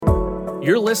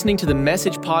You're listening to the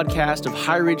Message podcast of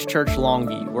High Ridge Church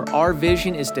Longview, where our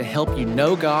vision is to help you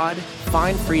know God,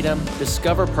 find freedom,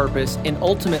 discover purpose, and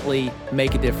ultimately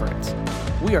make a difference.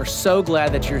 We are so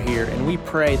glad that you're here, and we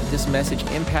pray that this message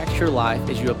impacts your life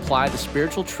as you apply the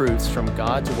spiritual truths from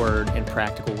God's Word in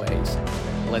practical ways.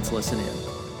 Let's listen in.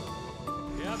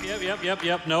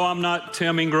 Yep. No, I'm not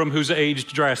Tim Ingram, who's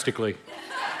aged drastically.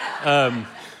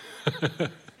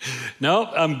 No,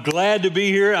 I'm glad to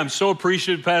be here. I'm so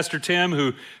appreciative of Pastor Tim,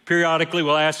 who periodically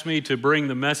will ask me to bring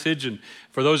the message. And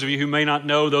for those of you who may not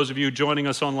know, those of you joining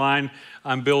us online,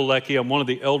 I'm Bill Leckie. I'm one of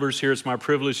the elders here. It's my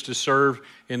privilege to serve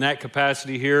in that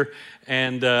capacity here.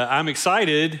 And I'm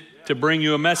excited to bring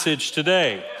you a message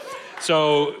today.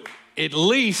 So at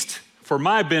least for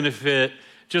my benefit,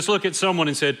 just look at someone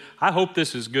and said, I hope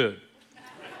this is good.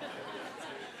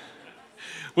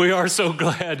 We are so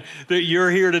glad that you're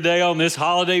here today on this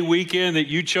holiday weekend, that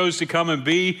you chose to come and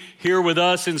be here with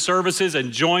us in services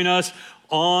and join us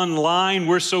online.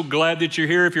 We're so glad that you're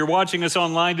here. If you're watching us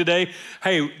online today,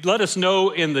 hey, let us know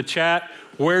in the chat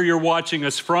where you're watching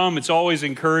us from. It's always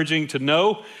encouraging to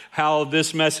know how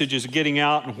this message is getting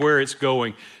out and where it's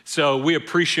going. So we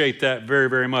appreciate that very,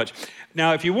 very much.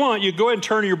 Now, if you want, you go ahead and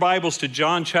turn your Bibles to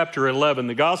John chapter 11,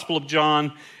 the Gospel of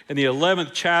John in the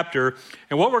 11th chapter.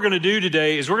 And what we're going to do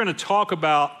today is we're going to talk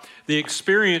about the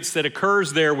experience that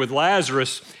occurs there with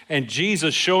Lazarus and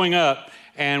Jesus showing up.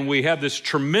 And we have this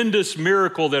tremendous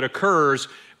miracle that occurs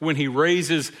when he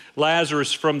raises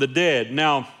Lazarus from the dead.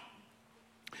 Now,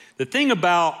 the thing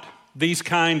about these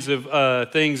kinds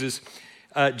of things is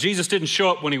Jesus didn't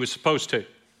show up when he was supposed to.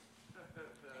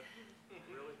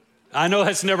 I know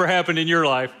that's never happened in your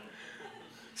life.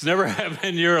 It's never happened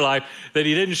in your life that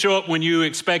he didn't show up when you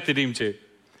expected him to.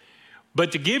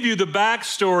 But to give you the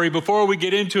backstory before we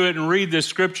get into it and read this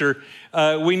scripture,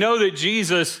 we know that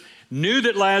Jesus knew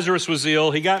that Lazarus was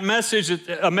ill. He got a message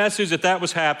that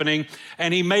was happening,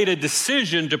 and he made a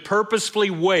decision to purposefully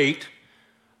wait.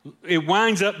 It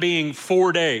winds up being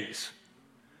 4 days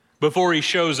before he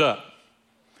shows up.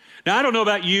 Now, I don't know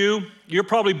about you. You're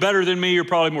probably better than me. You're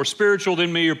probably more spiritual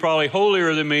than me. You're probably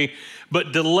holier than me.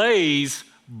 But delays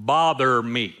bother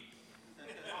me.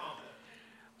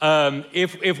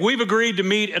 If we've agreed to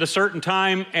meet at a certain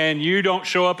time and you don't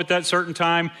show up at that certain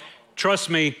time,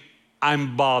 trust me,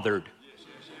 I'm bothered.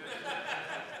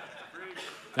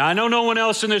 Now, I know no one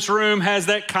else in this room has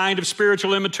that kind of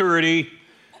spiritual immaturity.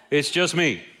 It's just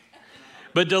me.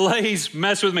 But delays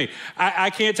mess with me. I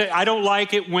can't tell you, I don't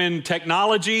like it when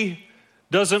technology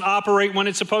doesn't operate when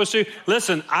it's supposed to.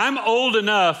 Listen, I'm old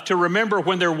enough to remember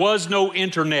when there was no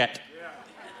internet.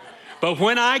 But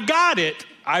when I got it,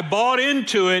 I bought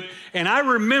into it, and I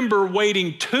remember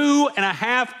waiting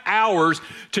 2.5 hours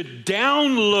to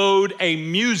download a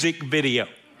music video.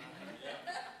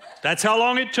 That's how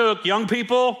long it took. Young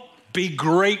people, be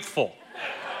grateful.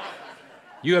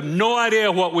 You have no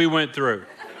idea what we went through.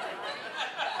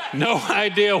 No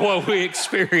idea what we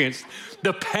experienced,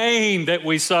 the pain that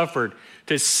we suffered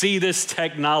to see this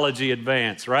technology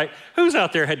advance, right? Who's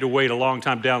out there had to wait a long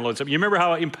time to download something? You remember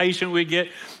how impatient we get?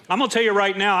 I'm going to tell you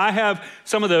right now, I have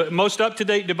some of the most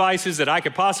up-to-date devices that I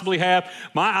could possibly have.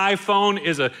 My iPhone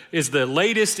is the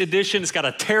latest edition. It's got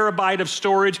a terabyte of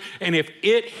storage, and if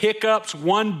it hiccups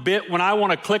one bit when I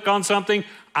want to click on something,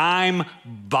 I'm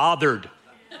bothered.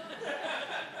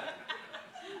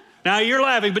 Now, you're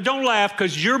laughing, but don't laugh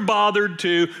because you're bothered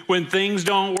too when things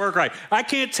don't work right. I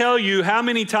can't tell you how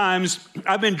many times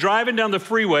I've been driving down the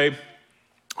freeway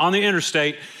on the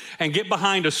interstate and get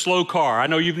behind a slow car. I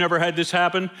know you've never had this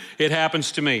happen. It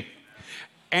happens to me.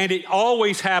 And it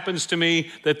always happens to me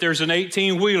that there's an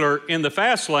 18-wheeler in the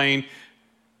fast lane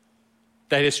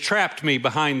that has trapped me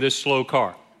behind this slow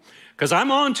car. Because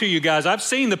I'm on to you guys. I've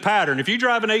seen the pattern. If you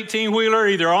drive an 18-wheeler,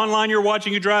 either online you're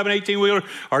watching you drive an 18-wheeler,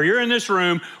 or you're in this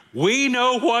room, we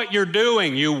know what you're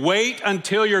doing. You wait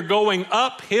until you're going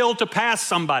uphill to pass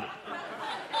somebody.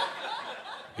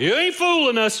 You ain't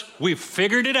fooling us. We've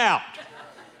figured it out.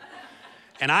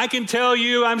 And I can tell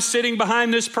you I'm sitting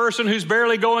behind this person who's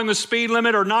barely going the speed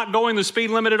limit or not going the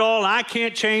speed limit at all, and I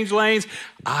can't change lanes.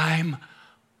 I'm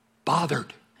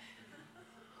bothered.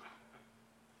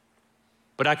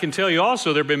 But I can tell you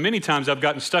also, there have been many times I've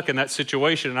gotten stuck in that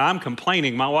situation and I'm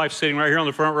complaining. My wife's sitting right here on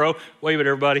the front row. Wave at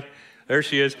everybody. There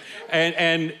she is.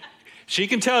 And she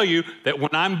can tell you that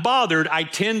when I'm bothered, I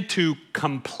tend to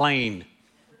complain.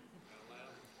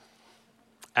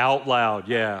 Out loud,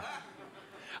 yeah.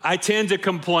 I tend to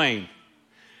complain.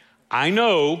 I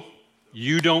know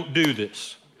you don't do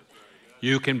this.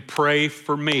 You can pray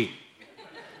for me.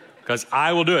 because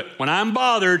I will do it. When I'm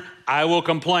bothered, I will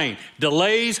complain.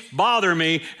 Delays bother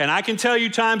me, and I can tell you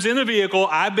times in the vehicle,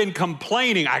 I've been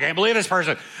complaining. I can't believe this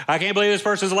person. I can't believe this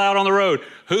person's allowed on the road.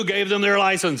 Who gave them their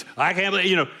license? I can't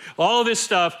believe, all of this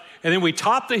stuff. And then we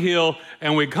top the hill,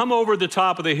 and we come over the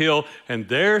top of the hill, and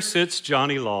there sits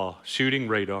Johnny Law shooting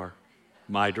radar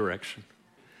my direction.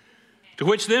 To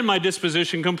which then my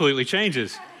disposition completely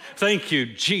changes. Thank you,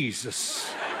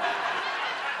 Jesus.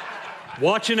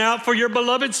 Watching out for your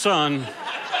beloved son.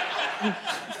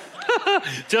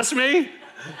 Just me?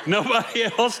 Nobody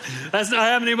else? That's not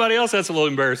having anybody else. That's a little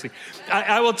embarrassing.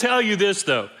 I will tell you this,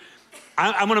 though.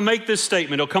 I'm going to make this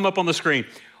statement. It'll come up on the screen.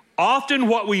 Often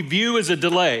what we view as a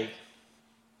delay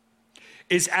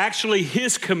is actually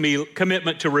his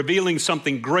commitment to revealing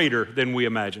something greater than we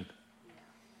imagined.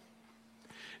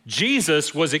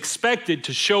 Jesus was expected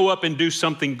to show up and do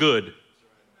something good.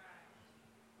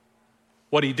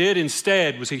 What he did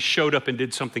instead was he showed up and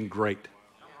did something great.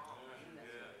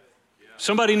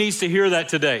 Somebody needs to hear that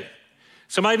today.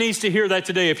 Somebody needs to hear that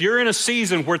today. If you're in a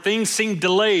season where things seem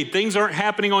delayed, things aren't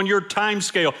happening on your time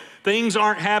scale, things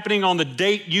aren't happening on the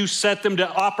date you set them to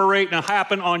operate and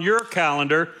happen on your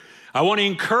calendar, I want to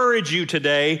encourage you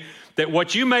today that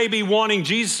what you may be wanting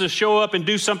Jesus to show up and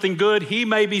do something good, he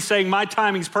may be saying, my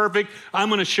timing's perfect. I'm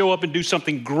going to show up and do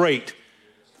something great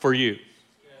for you.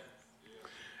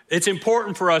 It's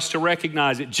important for us to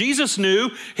recognize it. Jesus knew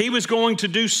he was going to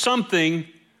do something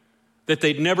that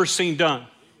they'd never seen done.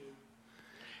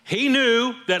 He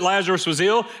knew that Lazarus was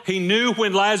ill. He knew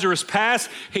when Lazarus passed.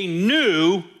 He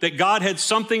knew that God had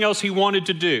something else he wanted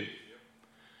to do.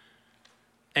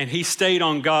 And he stayed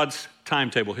on God's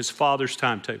timetable, his Father's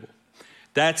timetable.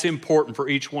 That's important for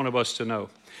each one of us to know.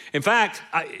 In fact,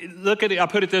 I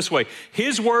put it this way.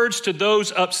 His words to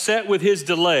those upset with his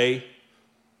delay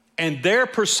and their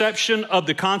perception of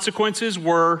the consequences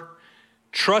were,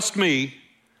 trust me,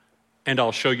 and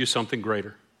I'll show you something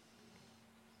greater.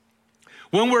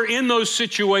 When we're in those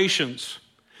situations,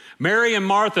 Mary and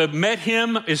Martha met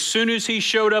him as soon as he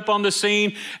showed up on the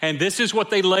scene, and this is what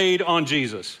they laid on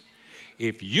Jesus.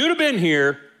 If you'd have been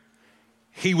here,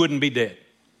 he wouldn't be dead.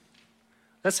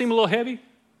 That seem a little heavy?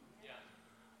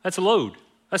 That's a load.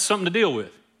 That's something to deal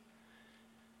with.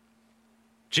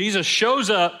 Jesus shows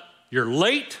up, you're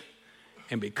late,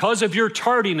 and because of your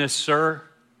tardiness, sir,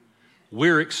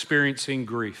 we're experiencing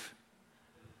grief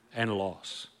and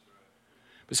loss.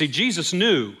 But see, Jesus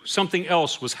knew something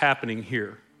else was happening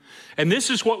here. And this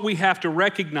is what we have to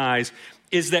recognize,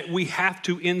 is that we have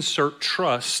to insert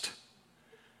trust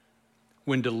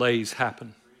when delays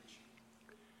happen.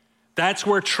 That's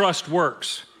where trust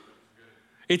works.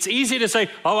 It's easy to say,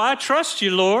 oh, I trust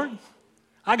you, Lord.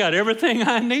 I got everything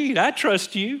I need. I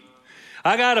trust you.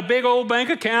 I got a big old bank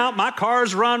account. My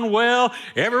cars run well.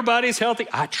 Everybody's healthy.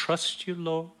 I trust you,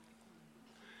 Lord.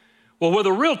 Well, where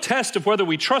the real test of whether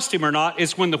we trust him or not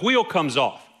is when the wheel comes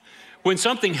off. When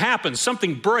something happens,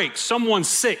 something breaks, someone's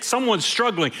sick, someone's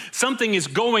struggling, something is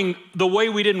going the way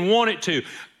we didn't want it to.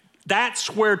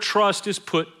 That's where trust is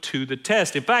put to the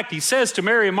test. In fact, he says to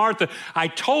Mary and Martha, I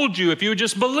told you if you would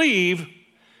just believe,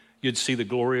 you'd see the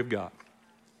glory of God.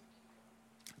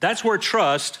 That's where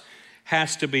trust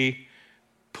has to be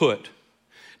put.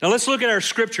 Now let's look at our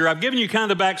scripture. I've given you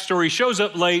kind of the backstory. He shows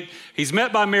up late. He's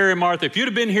met by Mary and Martha. If you'd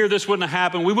have been here, this wouldn't have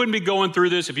happened. We wouldn't be going through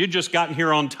this if you'd just gotten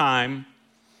here on time.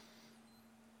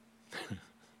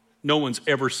 No one's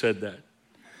ever said that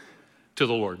to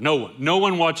the Lord. No one. No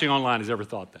one watching online has ever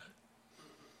thought that.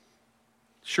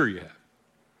 Sure you have.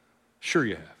 Sure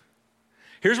you have.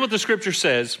 Here's what the scripture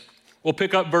says. We'll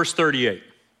pick up verse 38.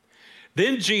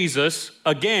 Then Jesus,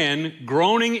 again,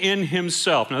 groaning in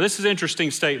himself. Now, this is an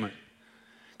interesting statement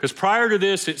because prior to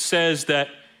this, it says that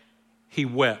he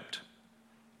wept.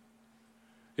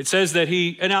 It says that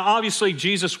and now obviously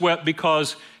Jesus wept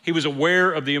because he was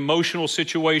aware of the emotional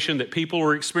situation that people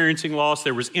were experiencing loss.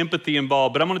 There was empathy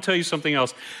involved. But I'm going to tell you something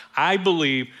else. I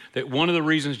believe that one of the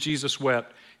reasons Jesus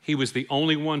wept, he was the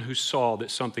only one who saw that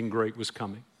something great was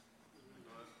coming.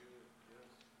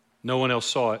 No one else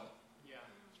saw it.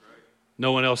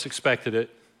 No one else expected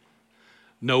it.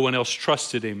 No one else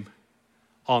trusted him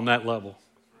on that level.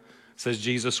 It says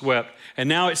Jesus wept. And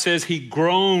now it says he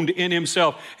groaned in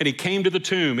himself and he came to the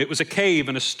tomb. It was a cave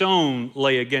and a stone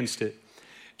lay against it.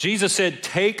 Jesus said,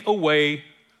 take away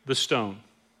the stone.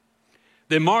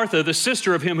 Then Martha, the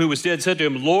sister of him who was dead, said to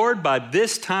him, Lord, by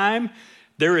this time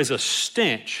there is a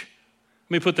stench.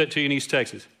 Let me put that to you in East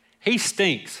Texas. He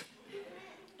stinks.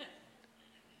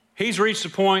 He's reached the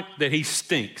point that he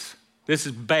stinks. This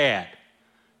is bad.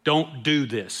 Don't do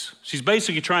this. She's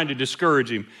basically trying to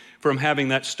discourage him from having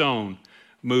that stone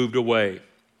moved away.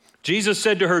 Jesus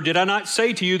said to her, "Did I not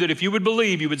say to you that if you would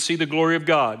believe, you would see the glory of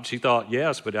God?" She thought,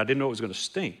 "Yes, but I didn't know it was going to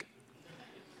stink."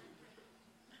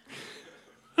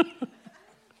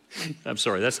 I'm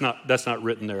sorry, that's not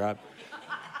written there.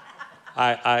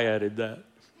 I added that.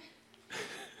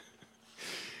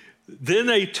 Then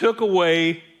they took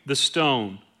away the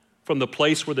stone from the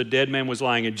place where the dead man was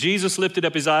lying. And Jesus lifted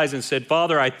up his eyes and said,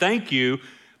 "Father, I thank you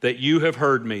that you have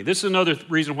heard me." This is another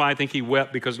reason why I think he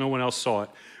wept, because no one else saw it.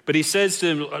 But he says to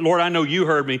him, "Lord, I know you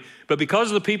heard me, but because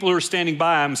of the people who are standing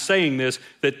by, I'm saying this,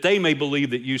 that they may believe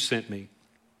that you sent me."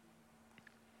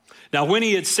 Now, when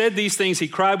he had said these things, he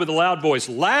cried with a loud voice,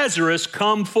 "Lazarus,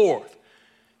 come forth."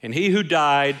 And he who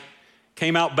died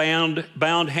came out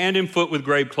bound hand and foot with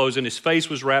grave clothes, and his face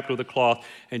was wrapped with a cloth.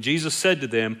 And Jesus said to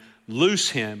them, "Loose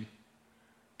him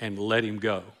and let him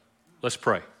go." Let's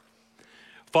pray.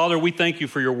 Father, we thank you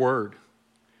for your word.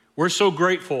 We're so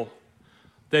grateful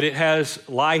that it has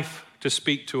life to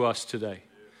speak to us today.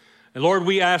 And Lord,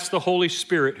 we ask the Holy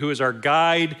Spirit, who is our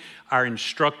guide, our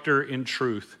instructor in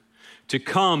truth, to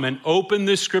come and open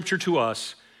this scripture to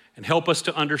us and help us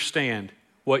to understand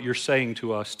what you're saying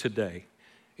to us today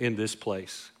in this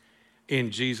place. In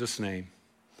Jesus' name,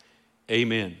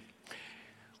 amen.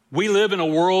 We live in a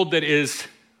world that is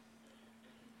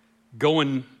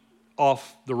going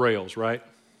off the rails, right?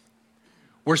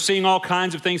 We're seeing all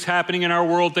kinds of things happening in our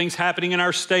world, things happening in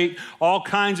our state, all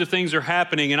kinds of things are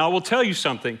happening. And I will tell you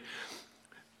something.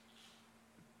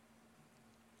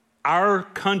 Our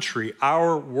country,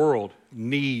 our world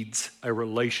needs a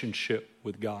relationship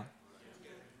with God.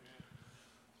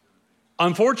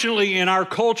 Unfortunately, in our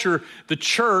culture, the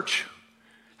church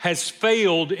has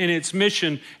failed in its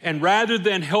mission, and rather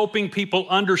than helping people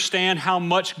understand how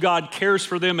much God cares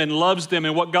for them and loves them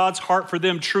and what God's heart for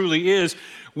them truly is,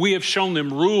 we have shown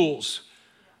them rules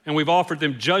and we've offered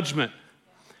them judgment,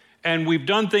 and we've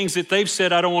done things that they've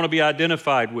said, "I don't want to be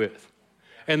identified with."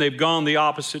 And they've gone the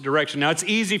opposite direction. Now, it's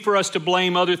easy for us to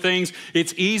blame other things.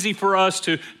 It's easy for us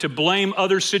to blame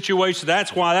other situations.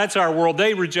 That's why that's our world.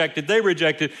 They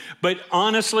rejected. But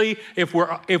honestly, if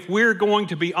we're going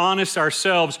to be honest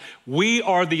ourselves, we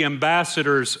are the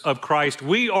ambassadors of Christ.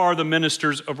 We are the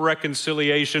ministers of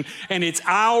reconciliation. And it's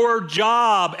our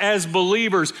job as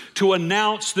believers to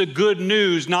announce the good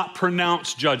news, not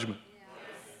pronounce judgment.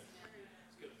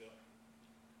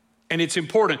 And it's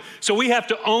important. So we have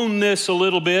to own this a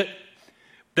little bit,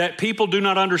 that people do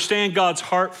not understand God's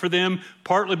heart for them,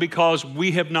 partly because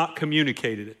we have not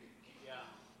communicated it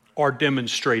or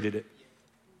demonstrated it.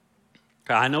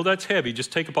 Okay, I know that's heavy.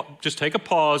 Just take a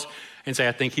pause and say,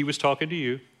 "I think he was talking to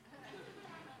you.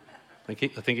 I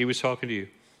think he was talking to you."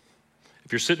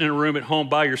 If you're sitting in a room at home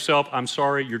by yourself, I'm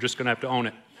sorry, you're just going to have to own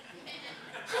it.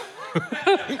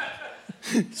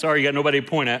 Sorry, you got nobody to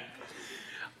point at.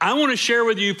 I want to share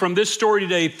with you from this story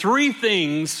today 3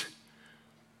 things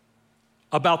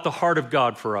about the heart of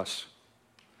God for us.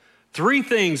 3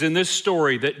 things in this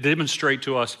story that demonstrate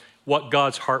to us what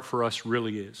God's heart for us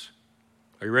really is.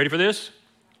 Are you ready for this?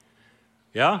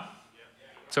 Yeah?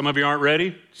 Some of you aren't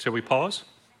ready. Shall we pause?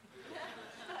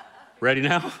 Ready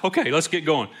now? Okay, let's get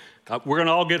going. We're going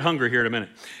to all get hungry here in a minute.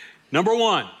 Number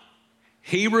 1,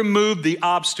 he removed the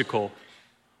obstacle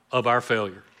of our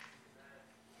failure.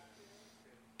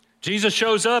 Jesus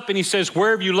shows up and he says,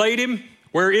 "Where have you laid him?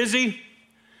 Where is he?"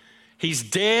 He's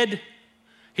dead.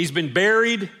 He's been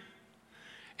buried.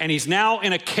 And he's now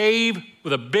in a cave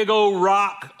with a big old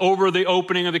rock over the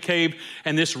opening of the cave.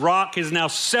 And this rock is now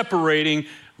separating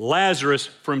Lazarus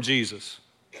from Jesus.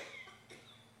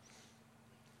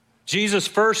 Jesus'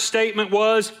 first statement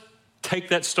was, "Take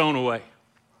that stone away."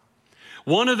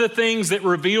 One of the things that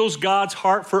reveals God's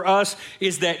heart for us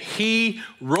is that he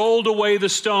rolled away the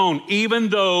stone, even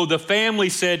though the family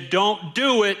said, "Don't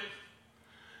do it.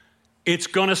 It's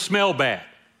going to smell bad."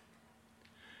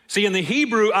 See, in the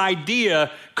Hebrew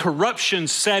idea, corruption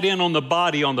set in on the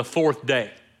body on the 4th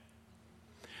day.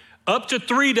 Up to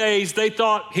 3 days, they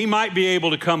thought he might be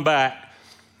able to come back.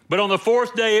 But on the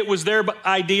 4th day, it was their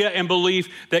idea and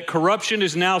belief that corruption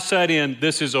is now set in.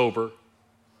 This is over.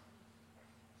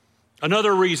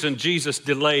 Another reason Jesus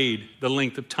delayed the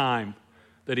length of time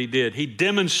that he did, he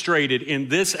demonstrated in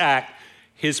this act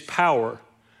his power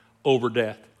over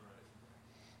death,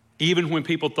 even when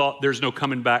people thought there's no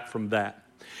coming back from that.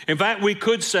 In fact, we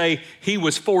could say he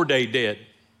was 4-day dead.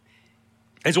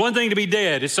 It's one thing to be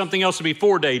dead. It's something else to be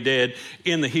 4-day dead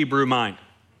in the Hebrew mind.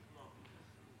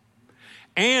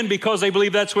 And because they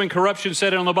believe that's when corruption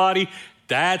set in on the body,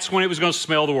 that's when it was going to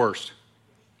smell the worst.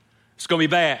 It's going to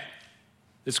be bad.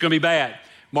 It's going to be bad.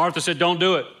 Martha said, "Don't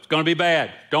do it. It's going to be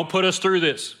bad. Don't put us through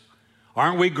this.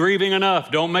 Aren't we grieving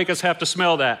enough? Don't make us have to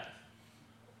smell that."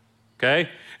 Okay?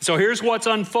 So here's what's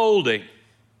unfolding.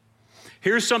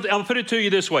 Here's something, I'll put it to you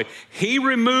this way. He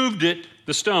removed it,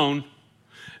 the stone,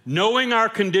 knowing our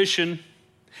condition,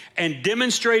 and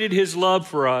demonstrated his love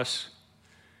for us,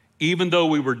 even though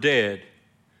we were dead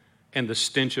and the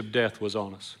stench of death was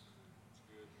on us.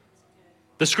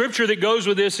 The scripture that goes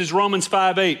with this is Romans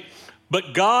 5:8.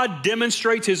 But God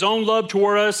demonstrates his own love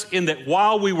toward us in that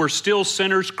while we were still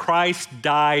sinners, Christ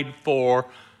died for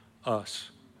us.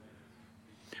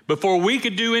 Before we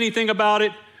could do anything about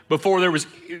it,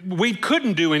 we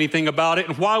couldn't do anything about it,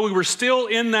 and while we were still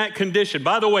in that condition.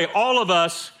 By the way, all of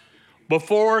us,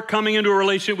 before coming into a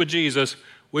relationship with Jesus,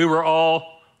 we were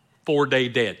all 4-day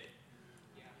dead.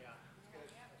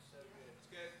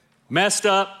 Messed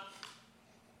up,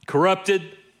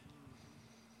 corrupted,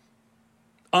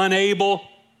 unable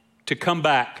to come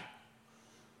back.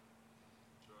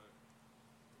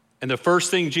 And the first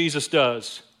thing Jesus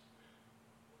does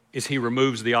is he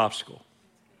removes the obstacle.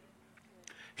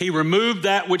 He removed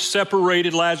that which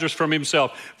separated Lazarus from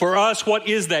himself. For us, what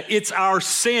is that? It's our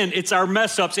sin, it's our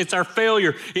mess ups, it's our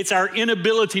failure, it's our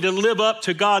inability to live up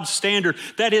to God's standard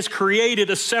that has created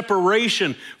a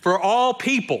separation for all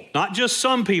people, not just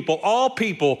some people, all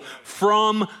people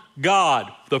from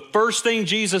God. The first thing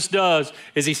Jesus does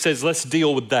is he says, let's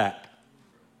deal with that.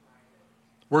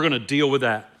 We're going to deal with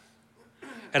that.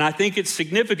 And I think it's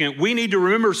significant. We need to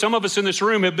remember, some of us in this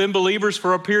room have been believers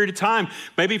for a period of time,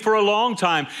 maybe for a long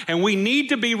time, and we need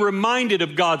to be reminded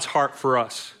of God's heart for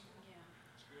us.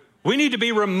 We need to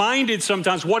be reminded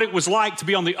sometimes what it was like to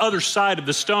be on the other side of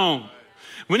the stone.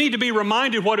 We need to be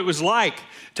reminded what it was like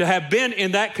to have been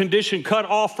in that condition, cut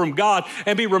off from God,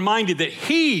 and be reminded that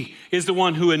he is the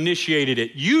one who initiated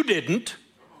it. You didn't.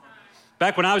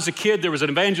 Back when I was a kid, there was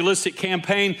an evangelistic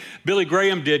campaign Billy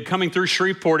Graham did coming through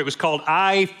Shreveport. It was called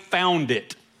I Found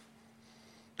It.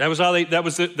 That was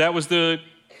the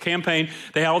campaign.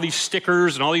 They had all these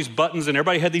stickers and all these buttons, and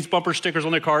everybody had these bumper stickers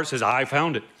on their car that says, I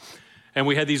found it. And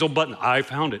we had these old buttons, I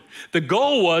found it. The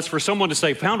goal was for someone to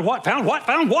say, found what, found what,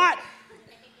 found what?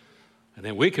 And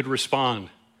then we could respond,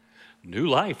 new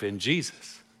life in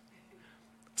Jesus.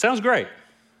 Sounds great.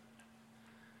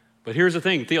 But here's the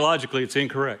thing, theologically, it's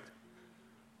incorrect.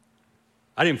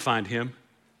 I didn't find him.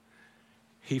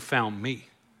 He found me.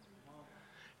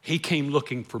 He came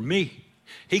looking for me.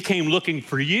 He came looking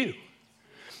for you.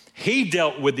 He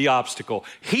dealt with the obstacle.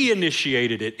 He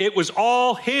initiated it. It was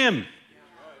all him.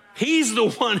 He's the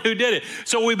one who did it.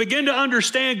 So we begin to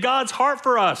understand God's heart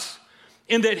for us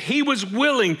in that he was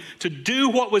willing to do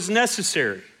what was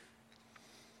necessary.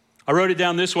 I wrote it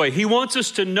down this way. He wants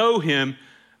us to know him,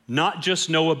 not just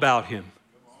know about him.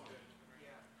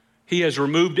 He has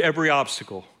removed every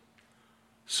obstacle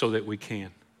so that we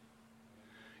can.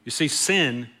 You see,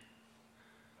 sin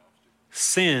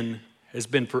has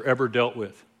been forever dealt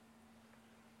with.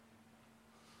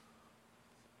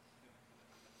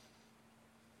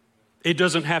 It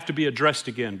doesn't have to be addressed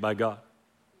again by God.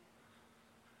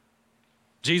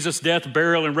 Jesus' death,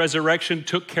 burial, and resurrection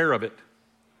took care of it.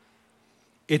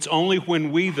 It's only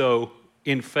when we, though,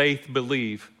 in faith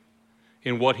believe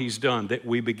in what he's done that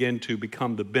we begin to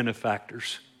become the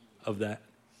benefactors of that.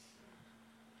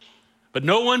 But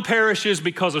no one perishes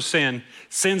because of sin.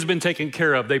 Sin's been taken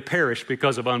care of. They perish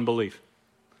because of unbelief.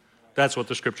 That's what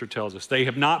the scripture tells us. They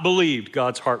have not believed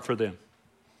God's heart for them.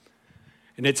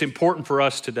 And it's important for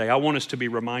us today. I want us to be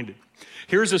reminded.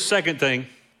 Here's a second thing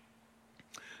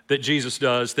that Jesus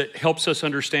does that helps us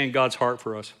understand God's heart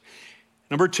for us.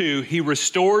 Number 2, he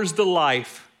restores the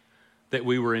life that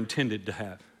we were intended to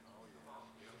have.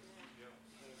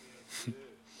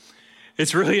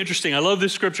 It's really interesting. I love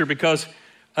this scripture because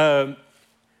the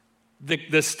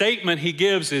statement he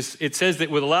gives is, it says that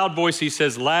with a loud voice, he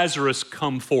says, Lazarus,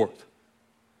 come forth.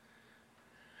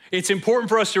 It's important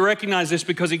for us to recognize this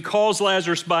because he calls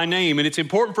Lazarus by name. And it's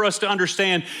important for us to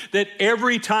understand that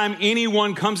every time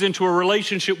anyone comes into a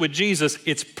relationship with Jesus,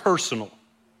 it's personal.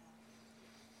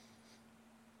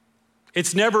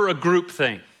 It's never a group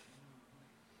thing.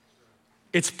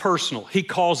 It's personal. He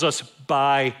calls us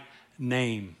by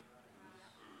name.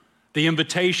 The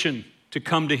invitation to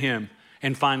come to him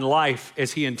and find life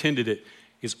as he intended it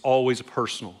is always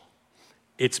personal.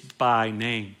 It's by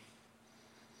name.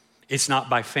 It's not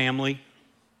by family.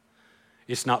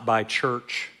 It's not by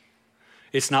church.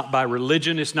 It's not by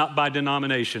religion. It's not by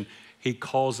denomination. He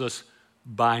calls us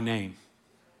by name.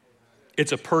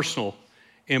 It's a personal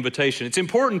invitation. It's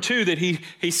important too that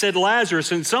he said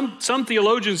Lazarus, and some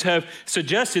theologians have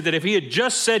suggested that if he had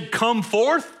just said come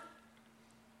forth,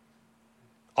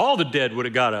 all the dead would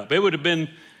have got up. It would have been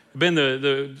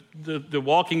the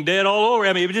Walking Dead all over.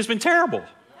 I mean, it would have just been terrible.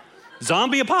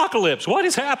 Zombie apocalypse. What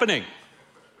is happening?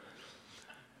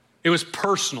 It was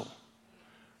personal.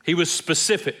 He was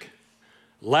specific.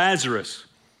 Lazarus,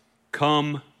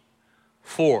 come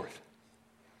forth.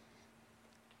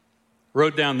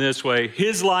 Wrote down this way,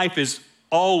 his life is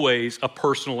always a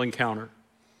personal encounter.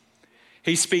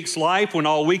 He speaks life when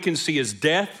all we can see is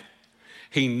death.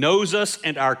 He knows us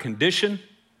and our condition,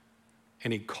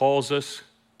 and he calls us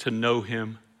to know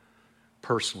him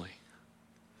personally.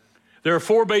 There are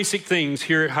 4 basic things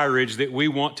here at High Ridge that we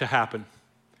want to happen.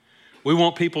 We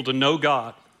want people to know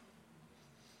God.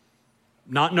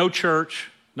 Not know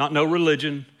church, not know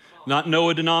religion, not know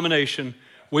a denomination.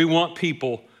 We want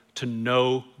people to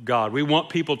know God. We want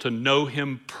people to know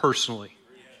him personally.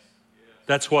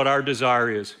 That's what our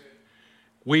desire is.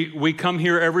 We come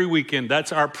here every weekend.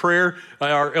 That's our prayer.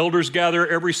 Our elders gather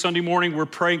every Sunday morning. We're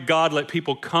praying, God, let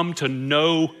people come to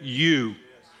know you.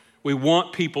 We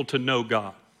want people to know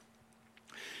God.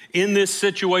 In this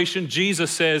situation, Jesus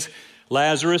says,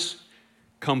 Lazarus,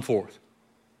 come forth.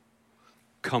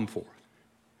 Come forth.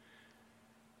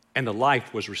 And the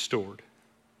life was restored.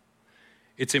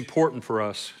 It's important for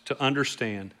us to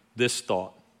understand this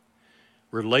thought.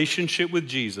 Relationship with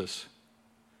Jesus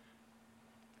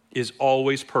is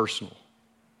always personal,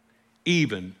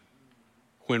 even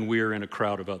when we are in a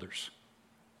crowd of others.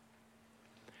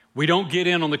 We don't get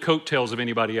in on the coattails of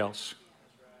anybody else.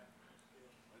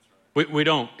 We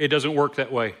don't. It doesn't work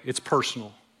that way. It's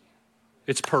personal.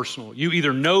 It's personal. You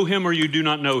either know him or you do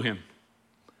not know him.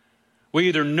 We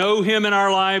either know him in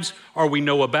our lives or we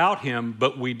know about him,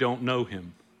 but we don't know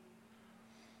him.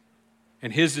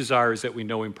 And his desire is that we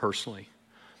know him personally.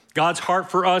 God's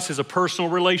heart for us is a personal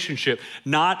relationship,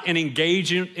 not an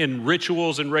engagement in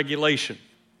rituals and regulation.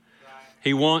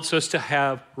 He wants us to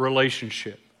have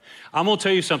relationship. I'm going to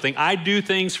tell you something. I do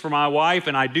things for my wife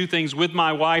and I do things with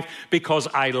my wife because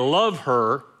I love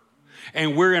her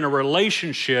and we're in a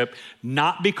relationship,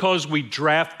 not because we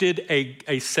drafted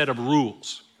a set of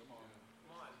rules.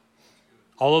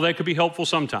 Although that could be helpful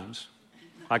sometimes.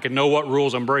 I can know what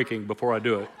rules I'm breaking before I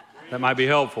do it. That might be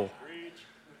helpful.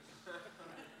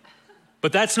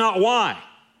 But that's not why.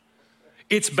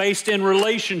 It's based in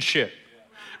relationship.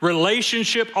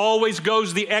 Relationship always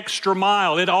goes the extra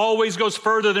mile. It always goes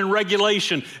further than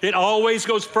regulation. It always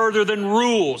goes further than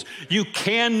rules. You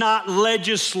cannot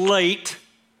legislate.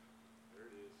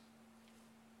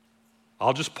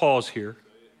 I'll just pause here.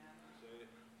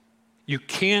 You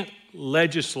can't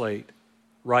legislate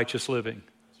righteous living.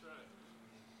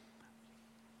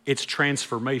 It's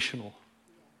transformational.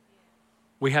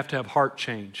 We have to have heart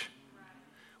change.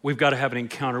 We've got to have an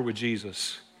encounter with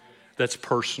Jesus that's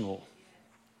personal.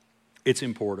 It's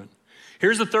important.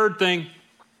 Here's the third thing.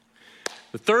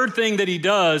 The third thing that he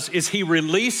does is he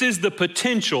releases the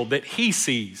potential that he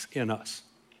sees in us.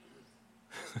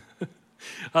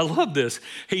 I love this.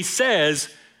 He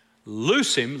says,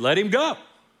 loose him, let him go.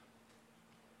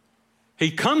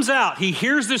 He comes out. He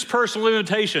hears this personal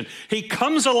invitation. He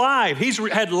comes alive. He's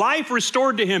had life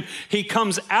restored to him. He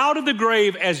comes out of the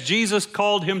grave as Jesus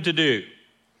called him to do.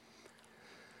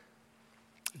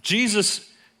 Jesus,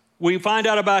 we find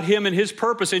out about him and his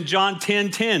purpose in John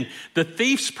 10:10. The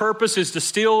thief's purpose is to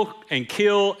steal and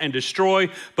kill and destroy,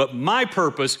 but my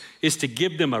purpose is to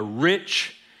give them a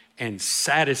rich and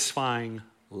satisfying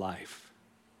life.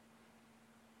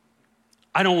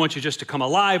 I don't want you just to come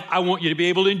alive. I want you to be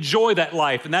able to enjoy that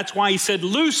life. And that's why he said,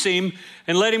 loose him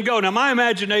and let him go. Now, my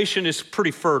imagination is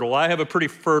pretty fertile. I have a pretty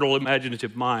fertile,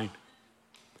 imaginative mind.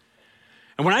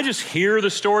 And when I just hear the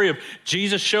story of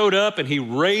Jesus showed up and he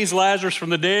raised Lazarus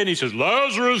from the dead and he says,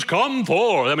 Lazarus, come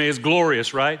forth. I mean, it's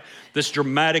glorious, right? This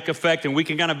dramatic effect, and we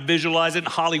can kind of visualize it.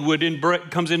 Hollywood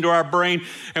comes into our brain,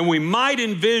 and we might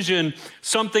envision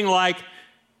something like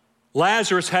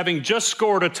Lazarus having just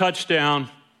scored a touchdown,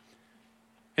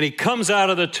 and he comes out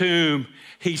of the tomb,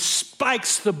 he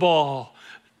spikes the ball,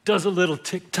 does a little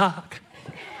tick-tock.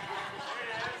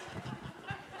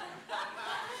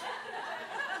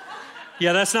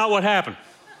 Yeah, that's not what happened.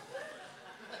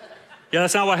 Yeah,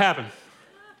 that's not what happened.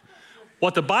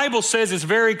 What the Bible says is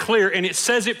very clear, and it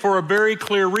says it for a very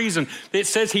clear reason. It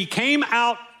says he came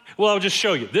out. Well, I'll just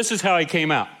show you. This is how he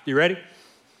came out. You ready?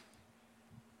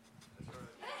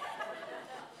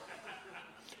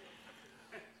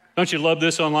 Don't you love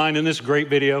this online in this great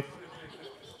video?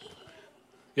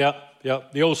 Yeah.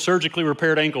 The old surgically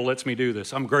repaired ankle lets me do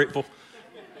this. I'm grateful.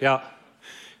 Yeah.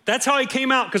 That's how he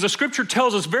came out, because the scripture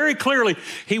tells us very clearly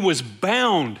he was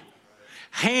bound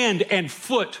hand and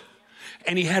foot,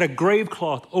 and he had a grave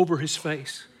cloth over his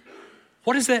face.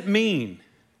 What does that mean?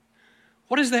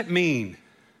 What does that mean?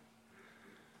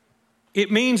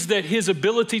 It means that his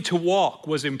ability to walk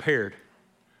was impaired.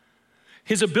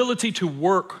 His ability to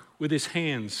work with his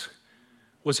hands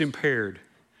was impaired.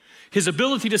 His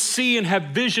ability to see and have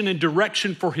vision and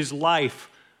direction for his life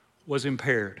was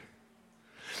impaired.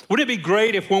 Wouldn't it be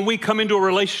great if when we come into a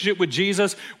relationship with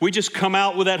Jesus, we just come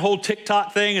out with that whole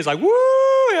TikTok thing? It's like, woo,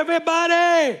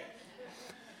 everybody.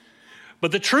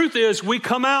 But the truth is, we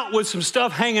come out with some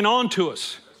stuff hanging on to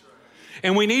us.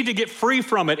 And we need to get free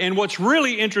from it. And what's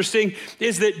really interesting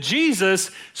is that Jesus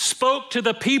spoke to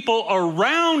the people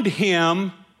around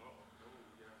him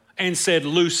and said,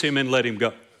 loose him and let him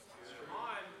go.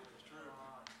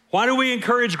 Why do we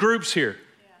encourage groups here?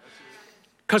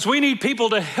 Because we need people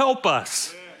to help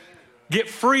us get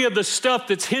free of the stuff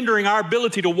that's hindering our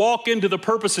ability to walk into the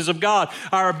purposes of God,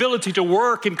 our ability to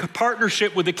work in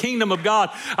partnership with the kingdom of God,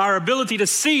 our ability to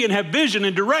see and have vision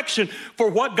and direction for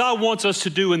what God wants us to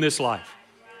do in this life.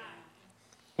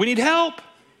 We need help.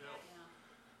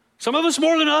 Some of us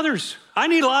more than others. I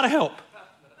need a lot of help.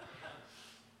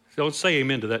 Don't say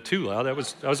amen to that too loud. That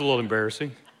was a little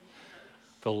embarrassing.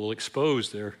 Felt a little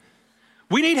exposed there.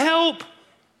 We need help.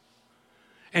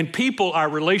 And people, our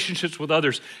relationships with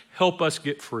others, help us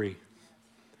get free.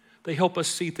 They help us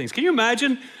see things. Can you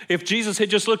imagine if Jesus had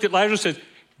just looked at Lazarus and said,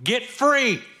 get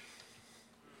free?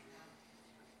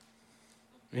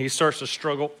 And he starts to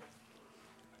struggle.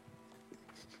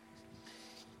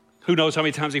 Who knows how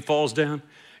many times he falls down?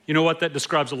 You know what? That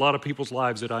describes a lot of people's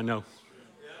lives that I know.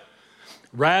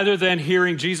 Rather than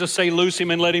hearing Jesus say, loose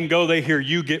him and let him go, they hear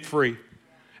you get free.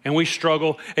 And we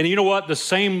struggle. And you know what? The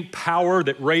same power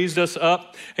that raised us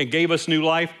up and gave us new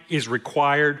life is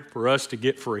required for us to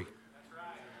get free.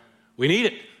 We need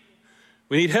it.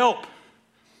 We need help.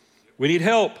 We need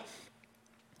help.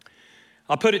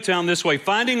 I'll put it down this way.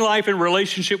 Finding life in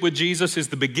relationship with Jesus is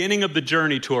the beginning of the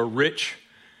journey to a rich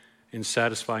and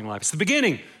satisfying life. It's the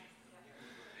beginning.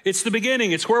 It's the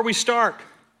beginning. It's where we start.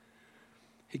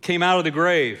 He came out of the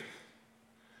grave,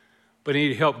 but he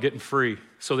needed help getting free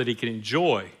so that he could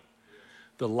enjoy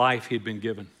the life he'd been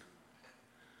given.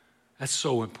 That's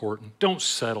so important. Don't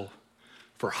settle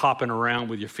for hopping around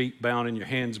with your feet bound and your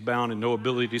hands bound and no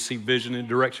ability to see vision and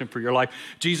direction for your life.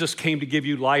 Jesus came to give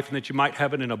you life and that you might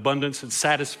have it in abundance and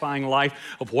satisfying life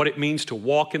of what it means to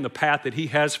walk in the path that he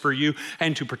has for you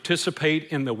and to participate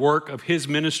in the work of his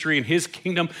ministry and his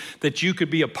kingdom, that you could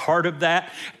be a part of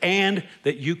that and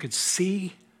that you could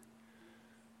see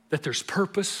that there's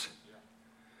purpose.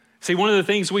 See, one of the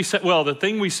things we say, the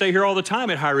thing we say here all the time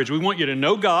at High Ridge, we want you to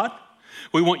know God.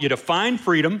 We want you to find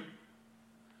freedom.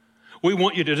 We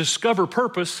want you to discover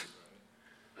purpose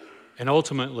and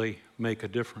ultimately make a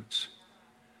difference.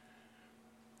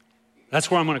 That's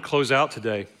where I'm going to close out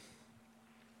today.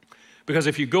 Because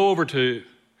if you go over to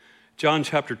John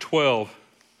chapter 12,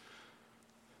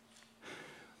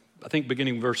 I think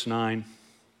beginning verse 9,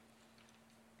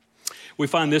 we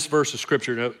find this verse of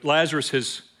scripture. Now, Lazarus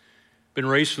has been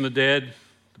raised from the dead.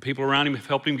 The people around him have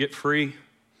helped him get free.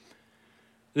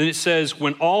 Then it says,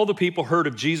 when all the people heard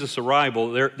of Jesus'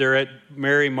 arrival, they're at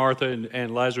Mary, Martha,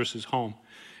 and Lazarus' home.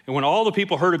 And when all the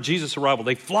people heard of Jesus' arrival,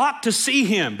 they flocked to see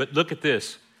him. But look at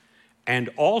this. And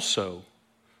also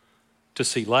to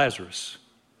see Lazarus,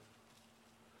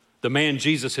 the man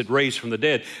Jesus had raised from the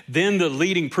dead. Then the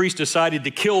leading priest decided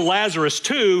to kill Lazarus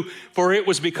too, for it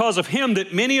was because of him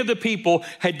that many of the people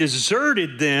had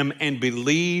deserted them and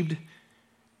believed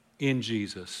in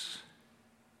Jesus.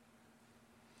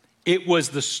 It was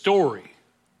the story.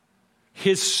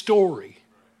 His story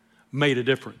made a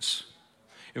difference.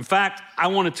 In fact, I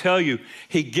want to tell you,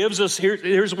 he gives us,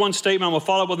 here's one statement, I'm going to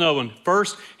follow up with another one.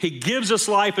 First, he gives us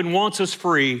life and wants us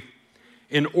free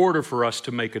in order for us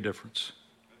to make a difference.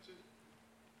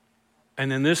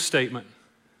 And then this statement,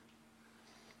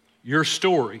 your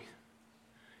story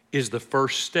is the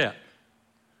first step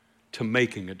to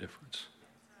making a difference.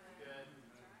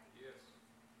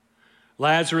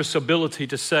 Lazarus' ability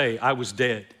to say, I was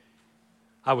dead.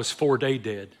 I was 4-day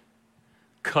dead,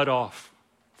 cut off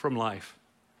from life.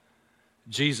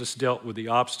 Jesus dealt with the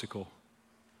obstacle,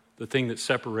 the thing that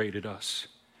separated us.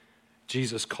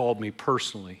 Jesus called me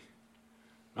personally.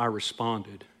 I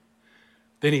responded.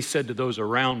 Then he said to those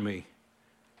around me,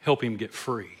 help him get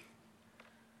free.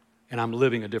 And I'm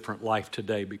living a different life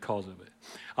today because of it.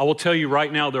 I will tell you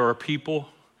right now, there are people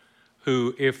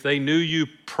who, if they knew you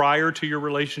prior to your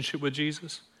relationship with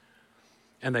Jesus,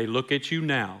 and they look at you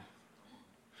now,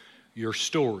 your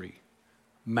story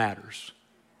matters.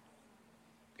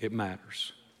 It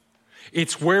matters.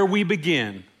 It's where we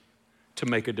begin to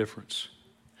make a difference.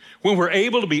 When we're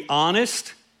able to be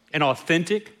honest and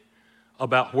authentic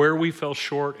about where we fell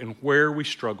short and where we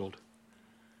struggled,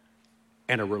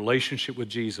 and a relationship with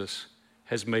Jesus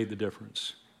has made the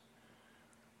difference,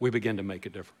 we begin to make a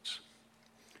difference.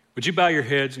 Would you bow your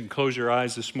heads and close your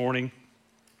eyes this morning?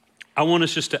 I want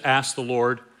us just to ask the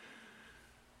Lord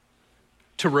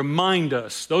to remind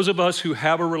us, those of us who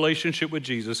have a relationship with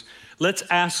Jesus, let's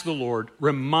ask the Lord,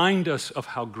 remind us of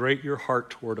how great your heart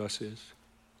toward us is.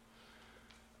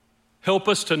 Help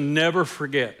us to never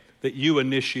forget that you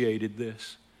initiated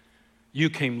this.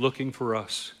 You came looking for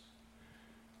us.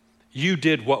 You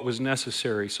did what was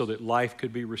necessary so that life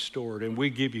could be restored, and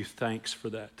we give you thanks for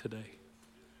that today.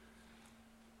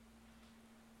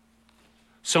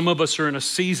 Some of us are in a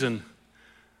season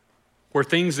where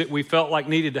things that we felt like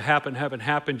needed to happen haven't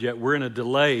happened yet. We're in a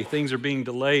delay. Things are being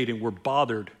delayed and we're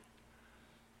bothered.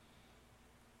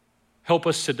 Help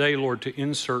us today, Lord, to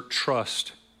insert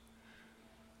trust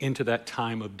into that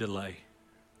time of delay.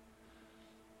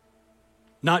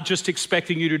 Not just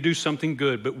expecting you to do something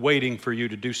good, but waiting for you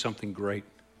to do something great.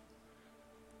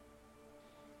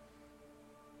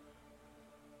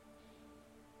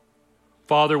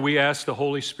 Father, we ask the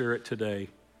Holy Spirit today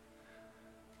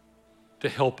to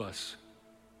help us.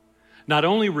 Not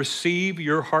only receive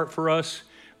your heart for us,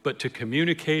 but to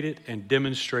communicate it and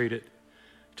demonstrate it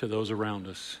to those around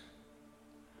us.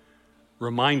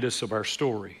 Remind us of our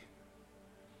story.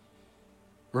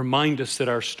 Remind us that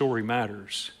our story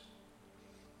matters.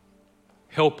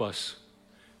 Help us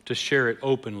to share it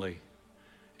openly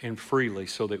and freely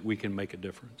so that we can make a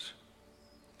difference.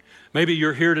 Maybe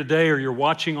you're here today or you're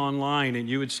watching online and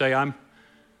you would say, I'm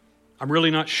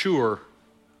really not sure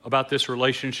about this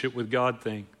relationship with God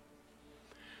thing.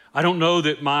 I don't know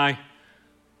that my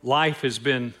life has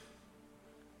been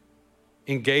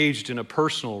engaged in a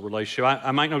personal relationship.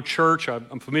 I might know church,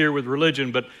 I'm familiar with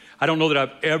religion, but I don't know that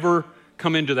I've ever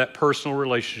come into that personal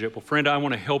relationship. Well, friend, I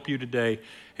want to help you today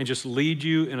and just lead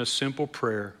you in a simple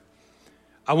prayer.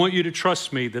 I want you to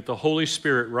trust me that the Holy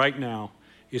Spirit right now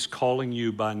is calling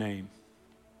you by name.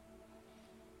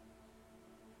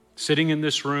 Sitting in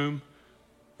this room,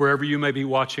 wherever you may be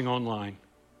watching online,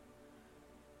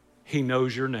 He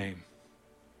knows your name.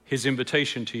 His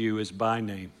invitation to you is by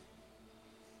name.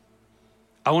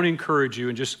 I want to encourage you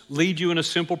and just lead you in a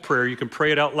simple prayer. You can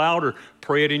pray it out loud or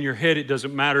pray it in your head. It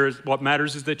doesn't matter. What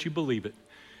matters is that you believe it.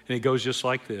 And it goes just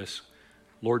like this.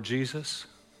 Lord Jesus,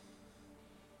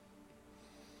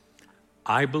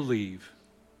 I believe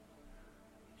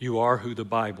you are who the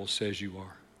Bible says you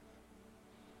are.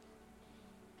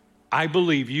 I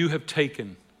believe you have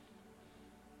taken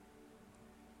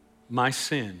my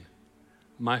sin,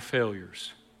 my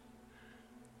failures,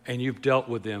 and you've dealt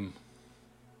with them.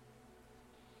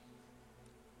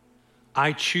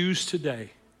 I choose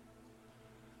today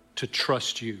to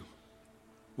trust you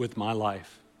with my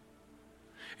life.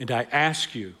 And I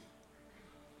ask you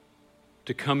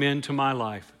to come into my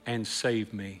life and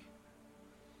save me,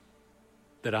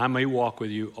 that I may walk with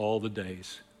you all the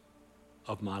days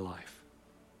of my life.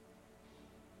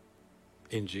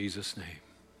 In Jesus' name.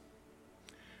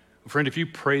 Friend, if you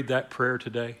prayed that prayer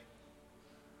today,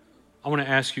 I want to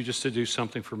ask you just to do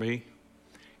something for me.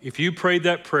 If you prayed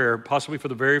that prayer, possibly for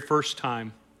the very first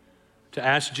time, to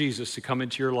ask Jesus to come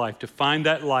into your life, to find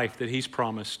that life that He's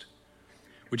promised,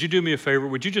 would you do me a favor?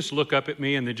 Would you just look up at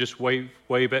me and then just wave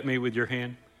at me with your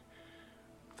hand?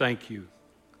 Thank you.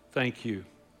 Thank you.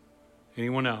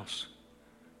 Anyone else?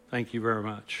 Thank you very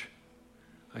much.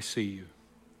 I see you.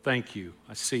 Thank you.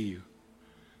 I see you.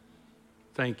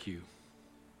 Thank you.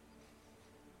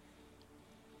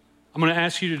 I'm going to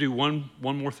ask you to do one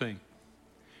more thing.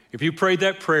 If you prayed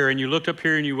that prayer and you looked up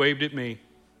here and you waved at me,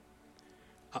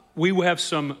 we will have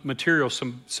some material,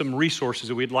 some resources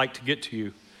that we'd like to get to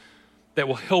you that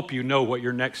will help you know what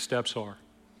your next steps are.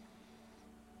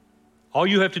 All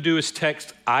you have to do is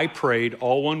text I prayed,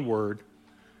 all one word,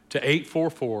 to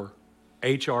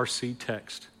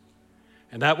 844-HRC-TEXT.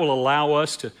 And that will allow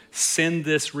us to send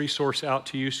this resource out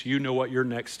to you so you know what your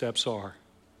next steps are.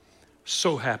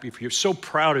 So happy for you, so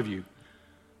proud of you,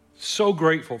 so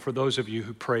grateful for those of you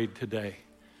who prayed today.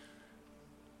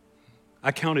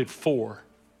 I counted four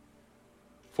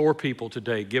people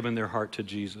today giving their heart to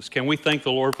Jesus. Can we thank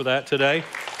the Lord for that today?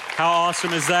 How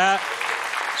awesome is that?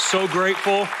 So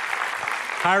grateful.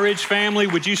 High Ridge family,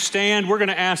 would you stand? We're going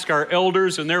to ask our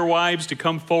elders and their wives to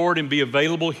come forward and be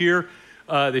available here.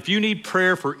 If you need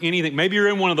prayer for anything, maybe you're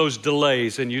in one of those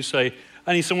delays and you say,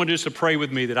 I need someone just to pray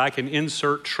with me, that I can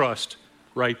insert trust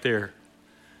right there.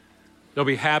 They'll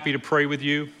be happy to pray with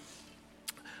you.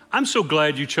 I'm so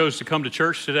glad you chose to come to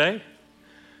church today.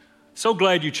 So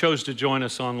glad you chose to join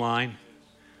us online.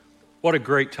 What a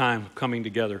great time coming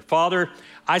together. Father,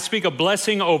 I speak a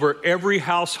blessing over every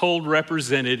household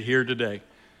represented here today.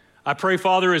 I pray,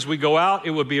 Father, as we go out,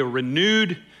 it would be a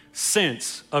renewed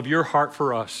sense of your heart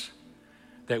for us,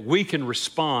 that we can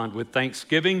respond with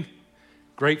thanksgiving,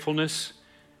 gratefulness,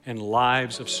 and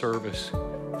lives of service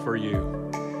for you.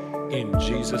 In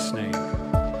Jesus' name,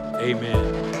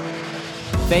 amen.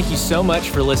 Thank you so much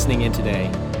for listening in today.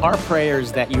 Our prayer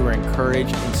is that you are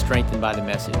encouraged and strengthened by the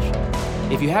message.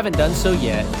 If you haven't done so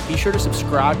yet, be sure to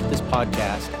subscribe to this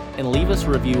podcast and leave us a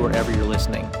review wherever you're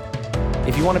listening.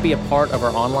 If you want to be a part of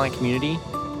our online community,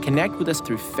 connect with us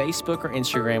through Facebook or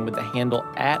Instagram with the handle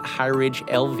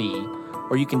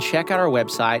 @HighRidgeLV, or you can check out our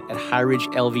website at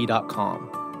highridgelv.com.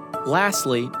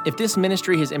 Lastly, if this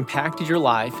ministry has impacted your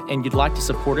life and you'd like to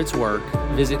support its work,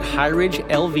 visit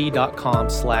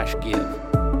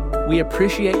highridgelv.com/give. We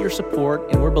appreciate your support,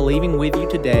 and we're believing with you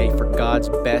today for God's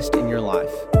best in your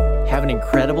life. Have an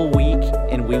incredible week,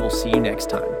 and we will see you next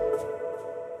time.